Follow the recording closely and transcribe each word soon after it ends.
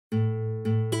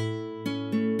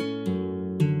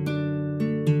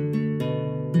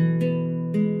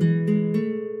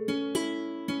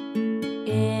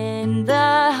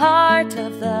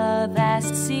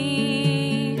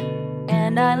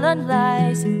island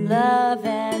lies love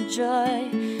and joy.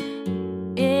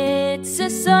 It's a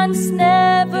sun's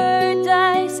never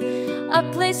dies, a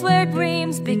place where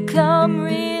dreams become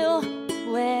real,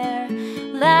 where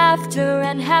laughter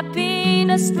and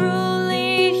happiness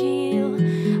truly heal.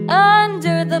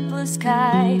 Under the blue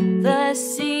sky, the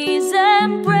seas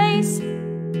embrace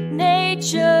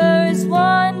nature's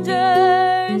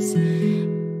wonders,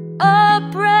 a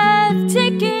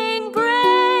breathtaking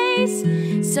grace.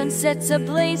 Sunsets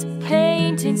ablaze,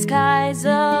 painting skies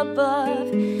above.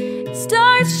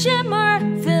 Stars shimmer,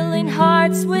 filling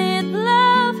hearts with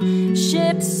love.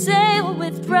 Ships sail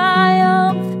with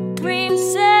triumph, dreams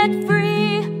set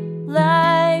free.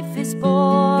 Life is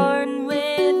born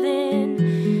within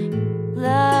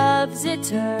love's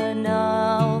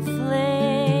eternal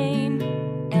flame.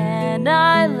 An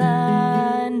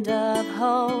island of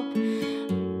hope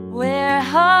where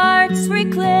hearts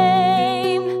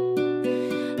reclaim.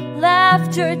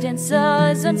 Laughter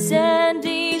dances on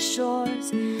sandy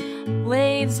shores.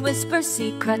 Waves whisper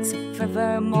secrets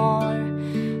forevermore.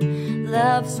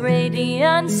 Love's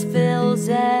radiance fills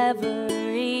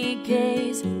every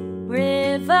gaze,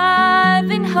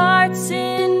 reviving hearts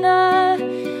in a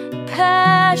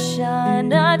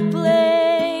passionate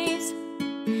blaze.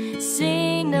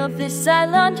 Sing of this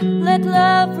island, let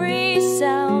love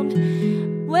resound,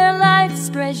 where life's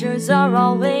treasures are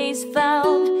always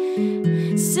found.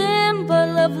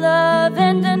 Symbol of love